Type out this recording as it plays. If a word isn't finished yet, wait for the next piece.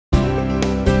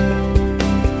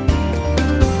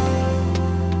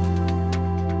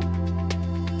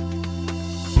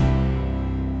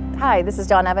Hi, this is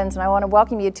Tiura Evans, and I want to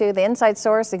welcome you to the Inside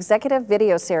Source Executive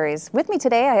Video Series. With me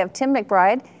today, I have Tim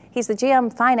McBride. He's the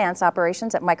GM Finance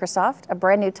Operations at Microsoft, a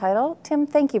brand new title. Tim,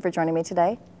 thank you for joining me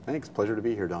today. Thanks, pleasure to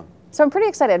be here, Dawn. So I'm pretty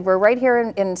excited. We're right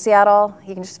here in Seattle.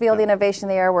 You can just feel the innovation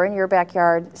in the air. We're in your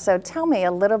backyard. So tell me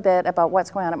a little bit about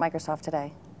what's going on at Microsoft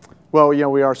today. Well,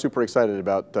 we are super excited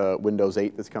about Windows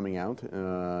 8 that's coming out,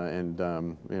 and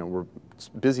we're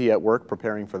busy at work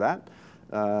preparing for that.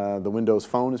 The Windows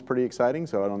Phone is pretty exciting,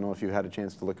 so I don't know if you had a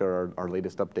chance to look at our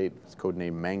latest update. It's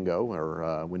codenamed Mango,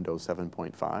 or Windows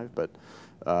 7.5, but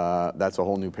that's a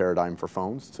whole new paradigm for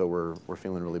phones, so we're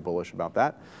feeling really bullish about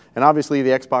that. And obviously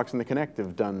the Xbox and the Kinect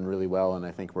have done really well, and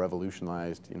I think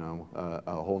revolutionized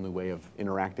a whole new way of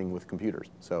interacting with computers.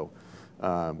 So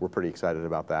we're pretty excited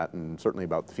about that, and certainly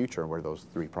about the future where those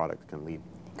three products can lead.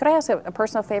 Could I ask a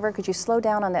personal favor? Could you slow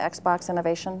down on the Xbox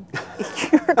innovation?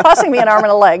 You're costing me an arm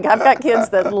and a leg. I've got kids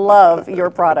that love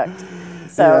your product.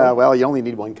 So. Yeah, well, you only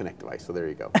need one Kinect device, so there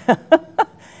you go.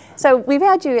 So we've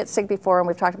had you at SIG before, and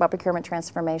we've talked about procurement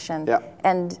transformation. Yeah.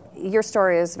 And your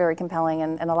story is very compelling,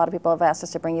 and a lot of people have asked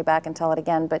us to bring you back and tell it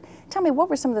again. But tell me, what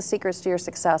were some of the secrets to your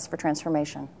success for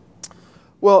transformation?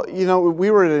 Well, we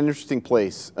were at an interesting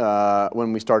place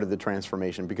when we started the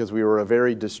transformation, because we were a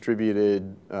very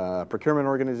distributed procurement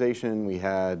organization. We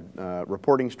had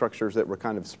reporting structures that were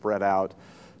kind of spread out,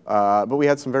 but we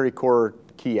had some very core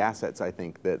key assets, I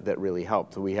think, that really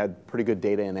helped. So we had pretty good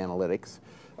data and analytics.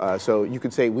 So you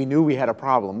could say we knew we had a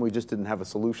problem, we just didn't have a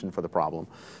solution for the problem.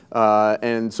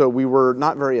 And so we were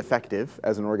not very effective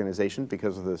as an organization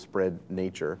because of the spread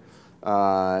nature.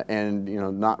 And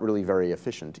not really very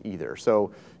efficient either.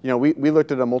 So we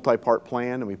looked at a multi-part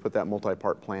plan, and we put that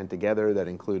multi-part plan together that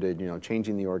included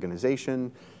changing the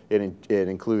organization. It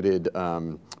included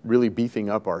really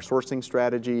beefing up our sourcing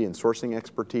strategy and sourcing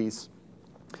expertise.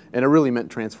 And it really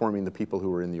meant transforming the people who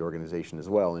were in the organization as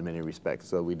well in many respects.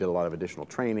 So we did a lot of additional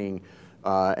training,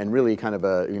 and really kind of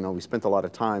we spent a lot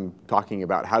of time talking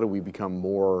about how do we become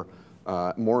more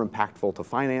impactful to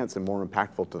finance and more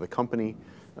impactful to the company.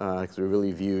 Because we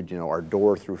really viewed, our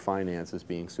door through finance as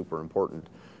being super important.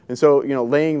 And so,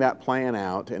 laying that plan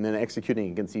out and then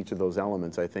executing against each of those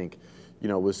elements, I think,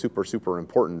 was super, super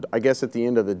important. I guess at the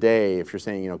end of the day, if you're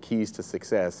saying, keys to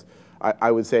success, I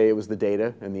would say it was the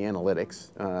data and the analytics,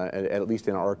 at least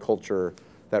in our culture,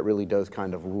 that really does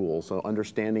kind of rule. So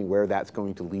understanding where that's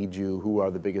going to lead you, who are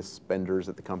the biggest spenders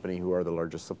at the company, who are the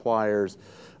largest suppliers,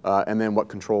 and then what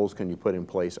controls can you put in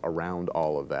place around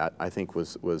all of that, I think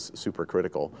was super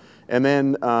critical. And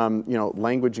then,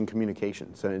 language and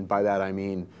communication. So, and by that I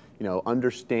mean,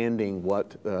 understanding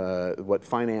what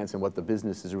finance and what the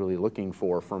business is really looking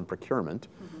for from procurement.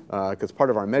 Because part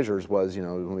of our measures was,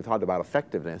 when we thought about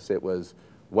effectiveness, it was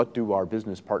what do our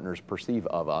business partners perceive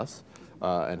of us,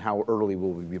 and how early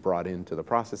will we be brought into the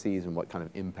processes, and what kind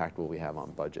of impact will we have on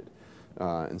budget.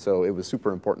 And so it was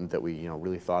super important that we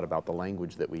really thought about the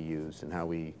language that we used and how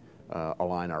we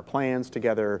align our plans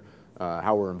together,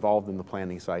 how we're involved in the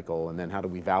planning cycle, and then how do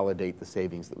we validate the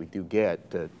savings that we do get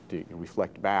to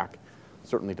reflect back,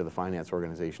 certainly to the finance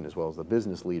organization as well as the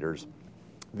business leaders,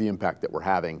 the impact that we're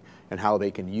having and how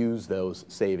they can use those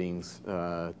savings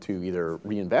to either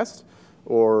reinvest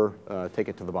or take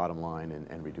it to the bottom line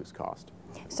and reduce cost.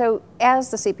 So as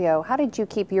the CPO, how did you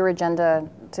keep your agenda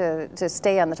to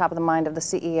stay on the top of the mind of the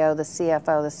CEO, the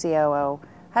CFO, the COO?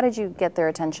 How did you get their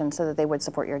attention so that they would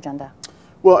support your agenda?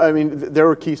 Well, I mean, there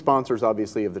were key sponsors,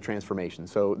 obviously, of the transformation,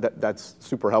 so that's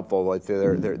super helpful. Like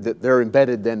they're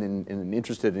embedded then and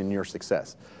interested in your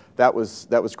success. That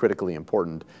was critically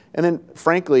important. And then,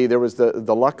 frankly, there was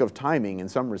the luck of timing in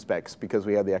some respects, because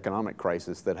we had the economic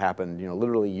crisis that happened,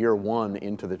 literally year one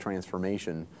into the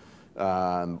transformation.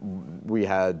 We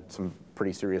had some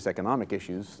pretty serious economic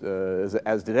issues,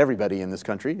 as did everybody in this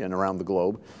country and around the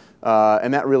globe.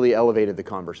 And that really elevated the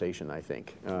conversation, I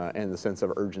think, and the sense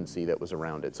of urgency that was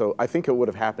around it. So I think it would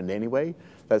have happened anyway.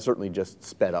 That certainly just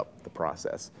sped up the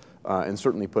process and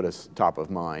certainly put us top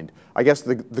of mind. I guess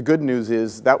the good news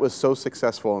is that was so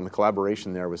successful, and the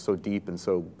collaboration there was so deep and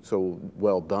so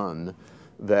well done,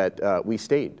 that we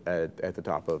stayed at the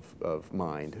top of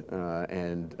mind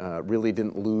and really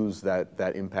didn't lose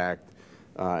that impact,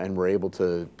 and were able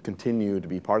to continue to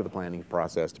be part of the planning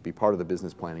process, to be part of the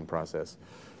business planning process,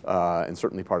 and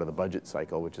certainly part of the budget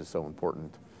cycle, which is so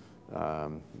important.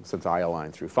 Since I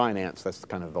align through finance, that's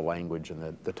kind of the language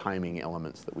and the timing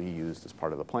elements that we used as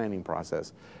part of the planning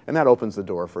process. And that opens the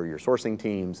door for your sourcing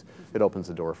teams, it opens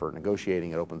the door for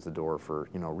negotiating, it opens the door for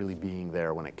really being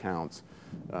there when it counts,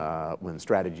 when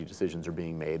strategy decisions are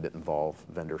being made that involve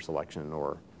vendor selection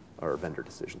or our vendor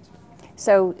decisions.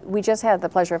 So we just had the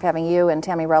pleasure of having you and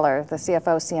Tammy Reller, the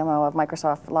CFO, CMO of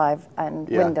Microsoft Live and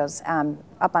Windows,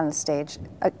 up on the stage.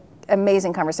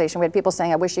 Amazing conversation. We had people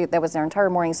saying, I wish that was their entire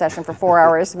morning session for 4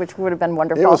 hours, which would have been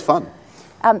wonderful. It was fun.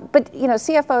 But you know,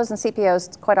 CFOs and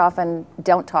CPOs quite often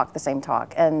don't talk the same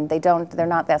talk, and they're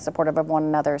not that supportive of one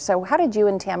another. So how did you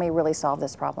and Tammy really solve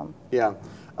this problem? Yeah.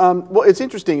 Well, it's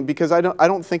interesting because I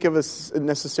don't think of us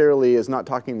necessarily as not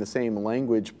talking the same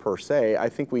language per se. I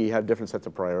think we have different sets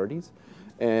of priorities,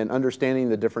 and understanding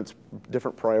the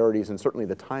different priorities and certainly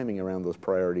the timing around those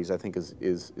priorities, I think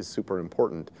is super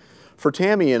important. For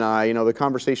Tammy and I, you know, the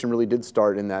conversation really did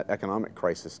start in that economic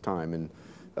crisis time, and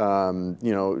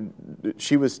you know,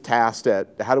 she was tasked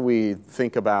at how do we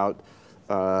think about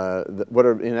what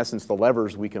are, in essence, the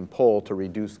levers we can pull to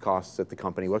reduce costs at the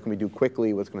company? What can we do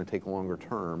quickly? What's going to take longer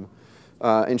term?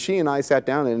 And she and I sat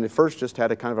down and at first just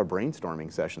had a kind of a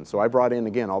brainstorming session. So I brought in,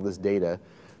 again, all this data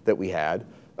that we had,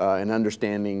 an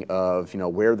understanding of, you know,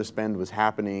 where the spend was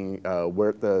happening,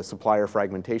 where the supplier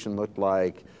fragmentation looked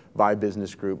like, by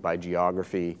business group, by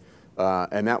geography,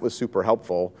 and that was super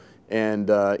helpful. And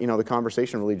you know, the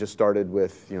conversation really just started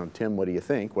with, you know, Tim, what do you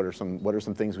think? What are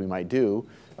some things we might do?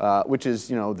 Which is,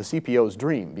 you know, the CPO's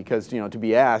dream, because, you know, to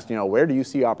be asked, you know, where do you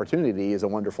see opportunity is a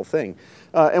wonderful thing.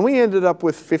 And we ended up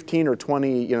with 15 or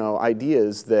 20, you know,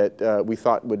 ideas that we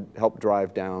thought would help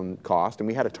drive down cost, and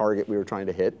we had a target we were trying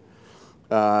to hit.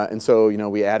 And so, you know,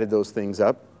 we added those things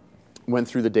up, went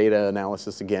through the data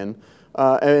analysis again,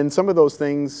 and some of those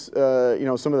things, you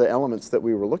know, some of the elements that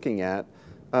we were looking at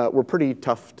were pretty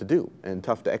tough to do and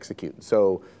tough to execute.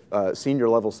 So senior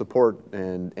level support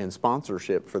and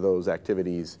sponsorship for those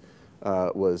activities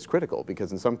was critical,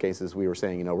 because in some cases we were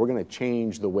saying, you know, we're going to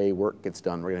change the way work gets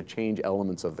done. We're going to change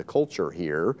elements of the culture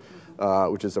here,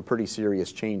 which is a pretty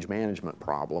serious change management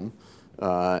problem.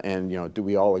 And, you know, do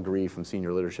we all agree from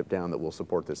senior leadership down that we'll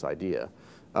support this idea?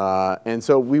 And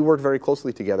so we worked very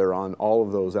closely together on all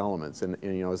of those elements. And,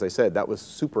 you know, as I said, that was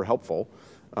super helpful.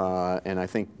 And I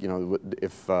think, you know,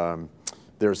 if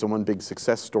there's one big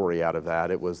success story out of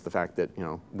that, it was the fact that, you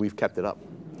know, we've kept it up.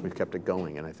 We've kept it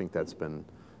going, and I think that's been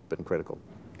critical.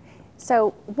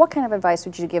 So what kind of advice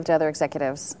would you give to other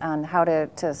executives on how to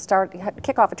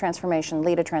kick off a transformation,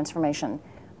 lead a transformation?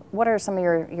 What are some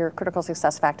of your critical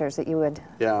success factors that you would?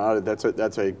 Yeah,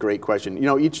 that's a great question. You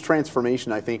know, each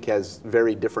transformation, I think, has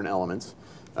very different elements.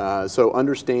 So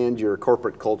understand your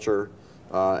corporate culture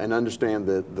and understand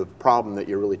the problem that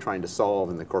you're really trying to solve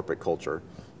in the corporate culture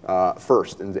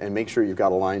first, and make sure you've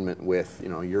got alignment with, you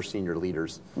know, your senior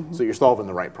leaders, so you're solving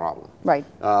the right problem. Right.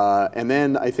 And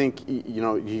then I think, you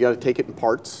know, you got to take it in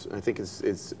parts. I think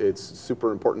it's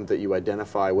super important that you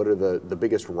identify what are the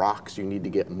biggest rocks you need to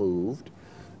get moved.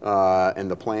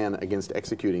 And the plan against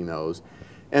executing those.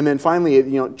 And then finally,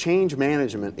 you know, change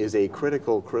management is a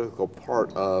critical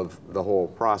part of the whole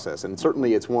process. And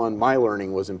certainly it's one, my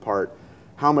learning was in part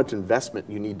how much investment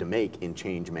you need to make in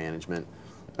change management.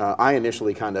 I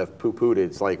initially kind of poo-pooed it.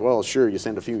 It's like, well, sure, you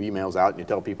send a few emails out and you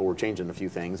tell people we're changing a few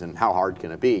things, and how hard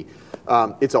can it be?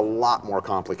 It's a lot more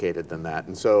complicated than that.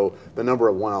 And so the number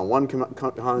of one-on-one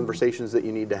conversations that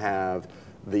you need to have,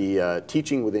 the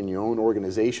teaching within your own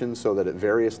organization, so that at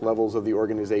various levels of the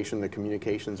organization the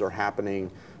communications are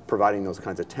happening, providing those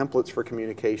kinds of templates for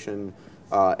communication,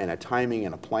 and a timing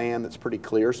and a plan that's pretty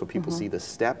clear, so people see the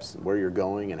steps, where you're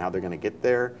going and how they're going to get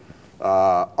there.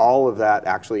 All of that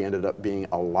actually ended up being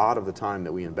a lot of the time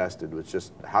that we invested was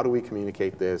just, how do we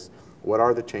communicate this? What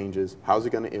are the changes? How's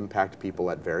it going to impact people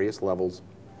at various levels?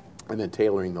 And then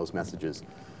tailoring those messages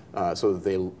so that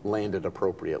they landed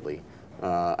appropriately.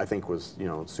 I think was, you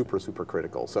know, super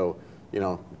critical. So, you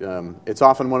know, it's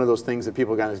often one of those things that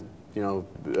people kind of, you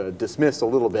know, dismiss a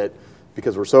little bit,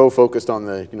 because we're so focused on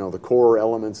the, you know, the core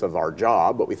elements of our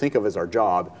job, what we think of as our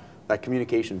job. That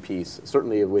communication piece,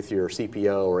 certainly with your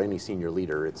CPO or any senior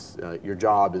leader, it's your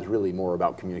job is really more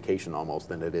about communication almost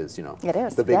than it is, you know,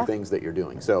 the big things that you're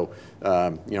doing. So,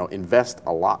 you know, invest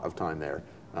a lot of time there.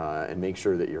 And make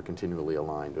sure that you're continually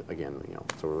aligned, again, you know,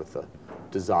 sort of with the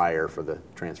desire for the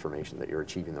transformation, that you're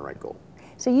achieving the right goal.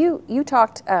 So you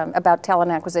talked about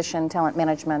talent acquisition, talent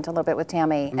management a little bit with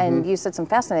Tammy, and you said some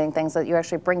fascinating things, that you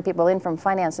actually bring people in from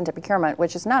finance into procurement,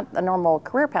 which is not a normal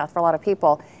career path for a lot of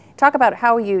people. Talk about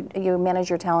how you manage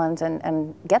your talent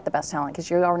and get the best talent,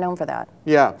 because you are known for that.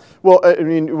 Yeah, well, I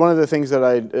mean, one of the things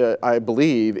that I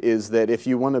believe is that if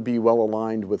you want to be well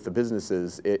aligned with the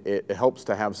businesses, it helps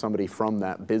to have somebody from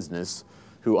that business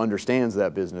who understands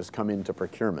that business come into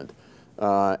procurement.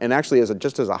 And actually,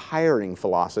 just as a hiring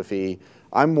philosophy,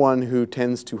 I'm one who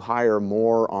tends to hire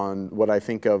more on what I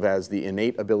think of as the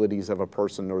innate abilities of a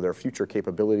person or their future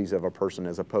capabilities of a person,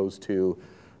 as opposed to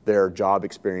their job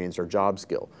experience or job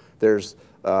skill. There's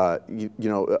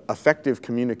effective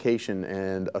communication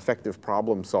and effective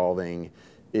problem solving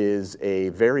is a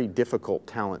very difficult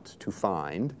talent to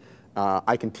find.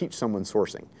 I can teach someone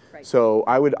sourcing. Right. So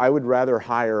I would rather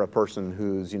hire a person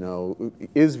who's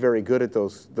is very good at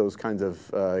those kinds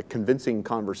of convincing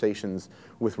conversations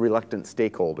with reluctant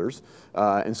stakeholders,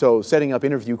 and so setting up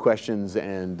interview questions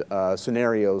and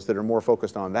scenarios that are more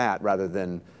focused on that rather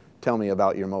than tell me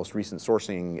about your most recent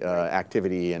sourcing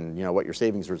activity and what your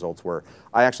savings results were.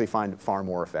 I actually find it far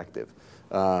more effective.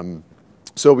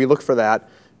 So we look for that.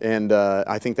 And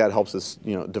I think that helps us,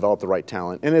 develop the right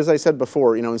talent. And as I said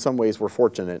before, in some ways we're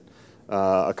fortunate.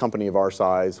 A company of our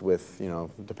size with,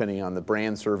 depending on the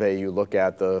brand survey you look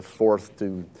at, the 4th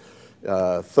to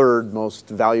 3rd most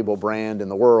valuable brand in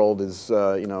the world is,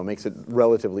 makes it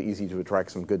relatively easy to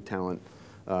attract some good talent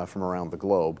from around the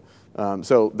globe.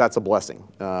 So that's a blessing.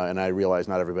 And I realize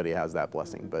not everybody has that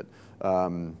blessing, but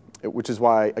which is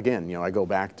why, again, I go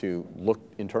back to look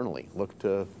internally, look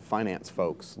to finance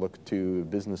folks, look to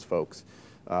business folks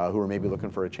who are maybe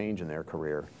looking for a change in their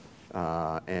career.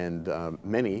 And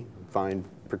many find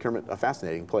procurement a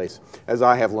fascinating place, as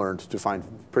I have learned to find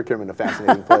procurement a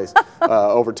fascinating place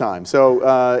over time.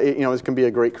 So, it can be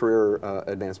a great career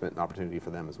advancement opportunity for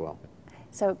them as well.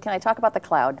 So can I talk about the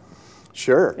cloud?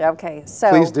 Sure. Okay, so.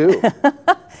 Please do.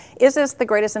 Is this the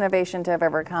greatest innovation to have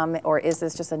ever come, or is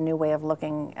this just a new way of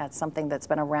looking at something that's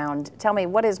been around? Tell me,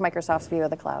 what is Microsoft's view of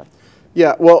the cloud?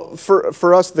 Yeah, well,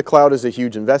 for us, the cloud is a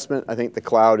huge investment. I think the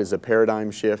cloud is a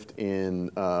paradigm shift in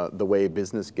the way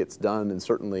business gets done, and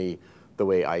certainly the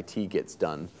way IT gets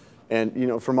done.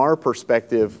 And from our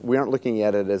perspective, we aren't looking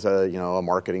at it as a a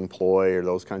marketing ploy or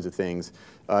those kinds of things.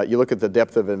 You look at the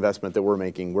depth of investment that we're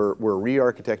making. We're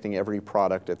re-architecting every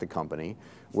product at the company.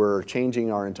 We're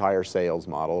changing our entire sales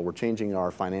model. We're changing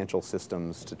our financial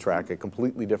systems to track a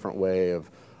completely different way of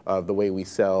the way we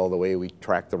sell, the way we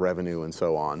track the revenue, and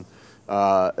so on.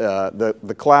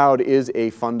 The cloud is a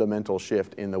fundamental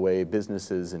shift in the way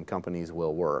businesses and companies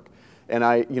will work. And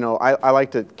I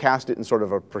like to cast it in sort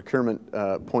of a procurement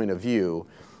point of view.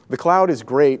 The cloud is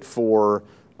great for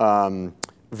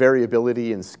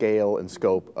variability and scale and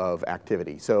scope of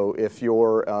activity. So if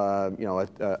you're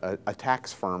a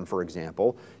tax firm, for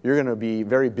example, you're going to be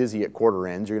very busy at quarter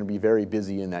ends. You're going to be very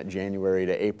busy in that January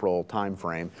to April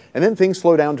timeframe, and then things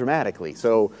slow down dramatically.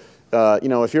 So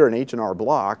if you're an H&R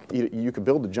Block, you could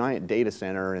build a giant data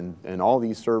center and all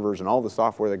these servers and all the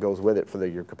software that goes with it for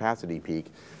your capacity peak.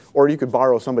 Or you could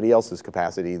borrow somebody else's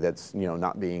capacity that's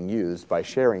not being used by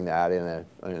sharing that in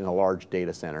a large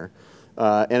data center.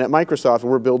 And at Microsoft,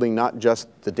 we're building not just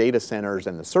the data centers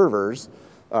and the servers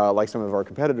like some of our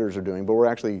competitors are doing, but we're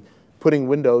actually putting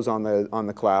Windows on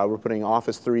the cloud. We're putting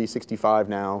Office 365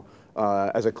 now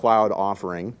as a cloud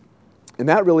offering, and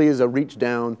that really is a reach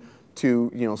down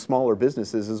to smaller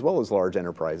businesses as well as large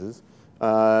enterprises.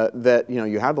 That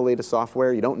you have the latest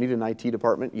software. You don't need an IT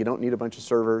department. You don't need a bunch of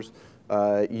servers.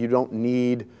 You don't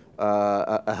need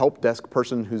a help desk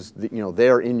person who's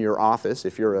there in your office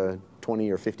if you're a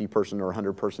 20 or 50 person or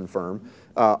 100 person firm.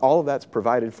 All of that's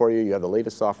provided for you. You have the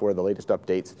latest software, the latest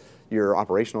updates. Your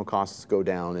operational costs go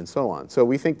down, and so on. So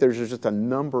we think there's just a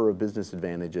number of business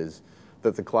advantages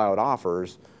that the cloud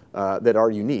offers that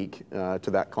are unique to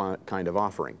that kind of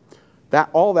offering.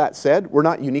 All that said, we're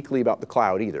not uniquely about the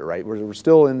cloud either, right? We're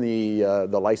still in the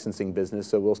licensing business,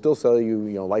 so we'll still sell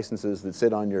you, licenses that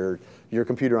sit on your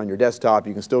computer on your desktop.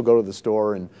 You can still go to the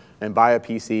store and buy a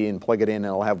PC and plug it in, and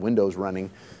it'll have Windows running.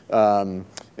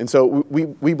 And so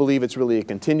we believe it's really a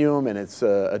continuum, and it's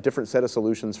a different set of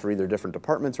solutions for either different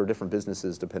departments or different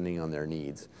businesses depending on their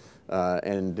needs.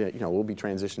 And we'll be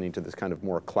transitioning to this kind of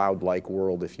more cloud-like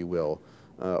world, if you will,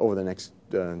 over the next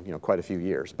quite a few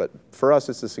years. But for us,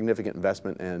 it's a significant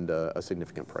investment and a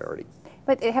significant priority.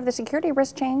 But have the security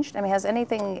risks changed? I mean, has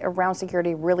anything around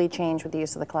security really changed with the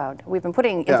use of the cloud? We've been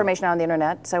putting information out on the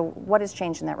internet, so what has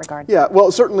changed in that regard? Yeah,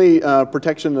 well, certainly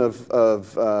protection of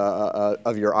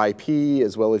your IP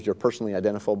as well as your personally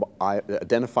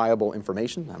identifiable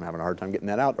information, I'm having a hard time getting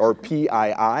that out, or PII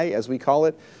as we call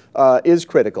it, is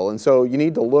critical. And so you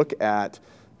need to look at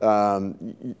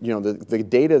the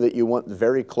data that you want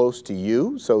very close to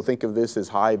you. So think of this as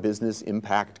high business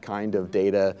impact kind of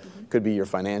data. Could be your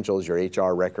financials, your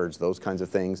HR records, those kinds of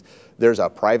things. There's a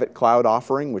private cloud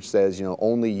offering which says,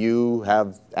 only you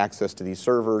have access to these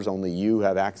servers, only you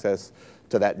have access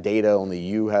to that data, only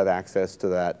you have access to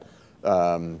that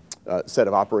set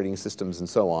of operating systems and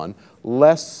so on.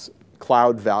 Less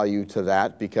cloud value to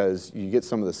that because you get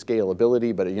some of the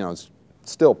scalability, but it's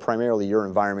still primarily your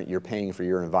environment. You're paying for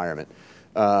your environment.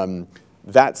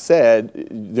 That said,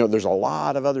 there's a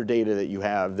lot of other data that you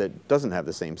have that doesn't have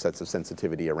the same sets of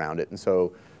sensitivity around it, and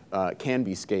so can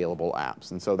be scalable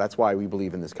apps. And so that's why we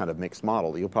believe in this kind of mixed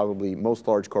model. Most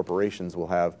large corporations will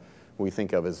have what we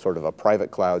think of as sort of a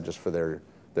private cloud just for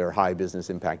their high business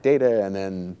impact data, and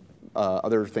then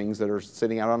other things that are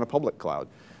sitting out on a public cloud,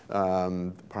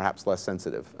 perhaps less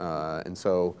sensitive. And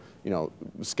so,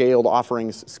 scaled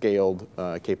offerings, scaled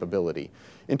capability.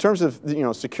 In terms of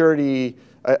security,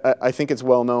 I think it's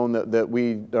well known that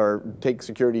we take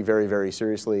security very, very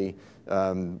seriously.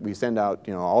 We send out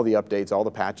all the updates, all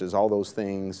the patches, all those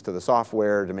things to the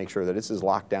software to make sure that it's as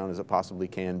locked down as it possibly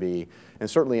can be. And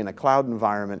certainly in a cloud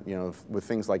environment, with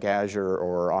things like Azure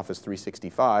or Office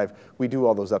 365, we do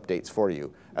all those updates for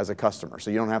you as a customer.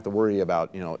 So you don't have to worry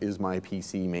about, is my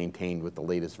PC maintained with the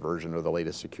latest version or the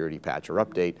latest security patch or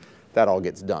update. That all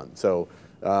gets done. So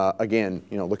again,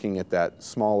 looking at that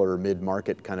smaller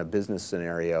mid-market kind of business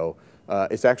scenario,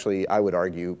 it's actually, I would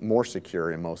argue, more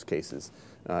secure in most cases.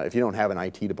 If you don't have an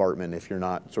IT department, if you're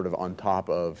not sort of on top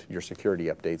of your security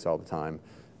updates all the time,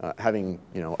 having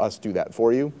us do that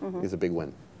for you is a big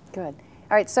win. Good.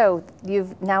 All right, so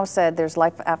you've now said there's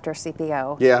life after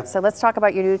CPO. Yeah. So let's talk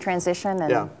about your new transition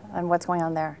and what's going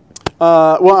on there.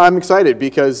 Well, I'm excited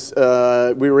because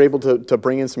we were able to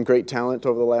bring in some great talent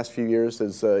over the last few years.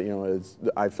 As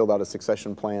I filled out a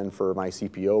succession plan for my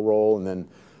CPO role, and then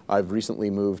I've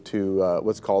recently moved to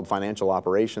what's called financial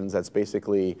operations. That's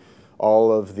basically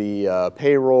all of the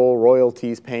payroll,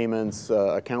 royalties, payments,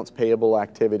 accounts payable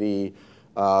activity,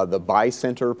 the buy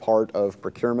center part of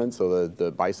procurement, so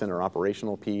the buy center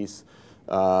operational piece,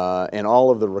 and all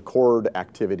of the record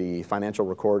activity, financial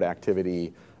record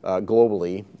activity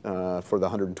globally for the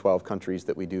 112 countries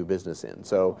that we do business in.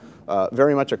 So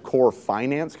very much a core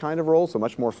finance kind of role, so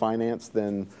much more finance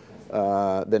than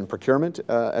procurement,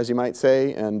 as you might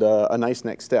say, and a nice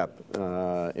next step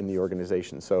in the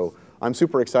organization. So I'm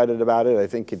super excited about it. I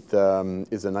think it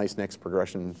is a nice next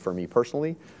progression for me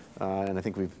personally, and I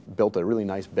think we've built a really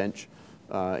nice bench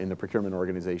in the procurement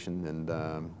organization,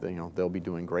 and they'll be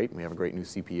doing great. We have a great new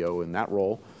CPO in that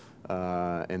role.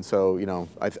 And so,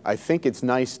 I think it's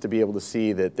nice to be able to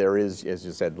see that there is, as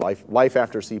you said, life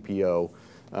after CPO,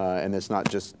 and it's not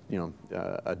just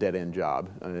a dead-end job,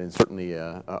 and it's certainly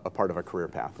a part of a career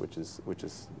path, which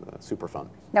is super fun.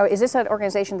 Now, is this an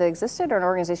organization that existed, or an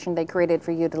organization they created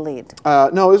for you to lead?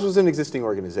 No, this was an existing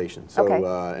organization. So,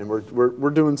 okay. And we're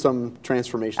doing some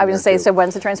transformation. I was going to say, so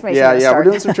when's the transformation? Yeah, we're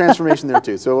doing some transformation there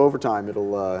too. So over time,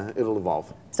 it'll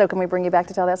evolve. So can we bring you back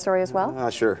to tell that story as well?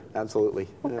 Sure, absolutely.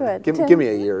 Well, good. Give me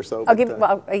a year or so. I'll give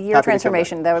a year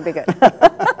transformation. That would be good.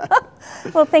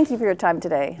 Well, thank you for your time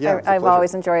today. Yeah, I've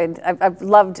always enjoyed. I've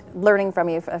loved learning from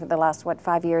you for the last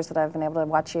 5 years that I've been able to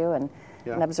watch you and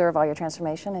observe all your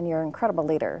transformation. And you're an incredible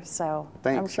leader. So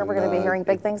thanks. I'm sure we're going to be hearing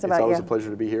big things about you. It's always a pleasure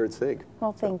to be here at SIG.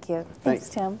 Well, thank you. Thanks,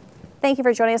 Tim. Thank you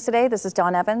for joining us today. This is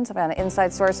Dawn Evans of an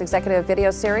Inside Source Executive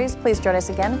Video Series. Please join us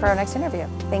again for our next interview.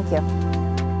 Thank you.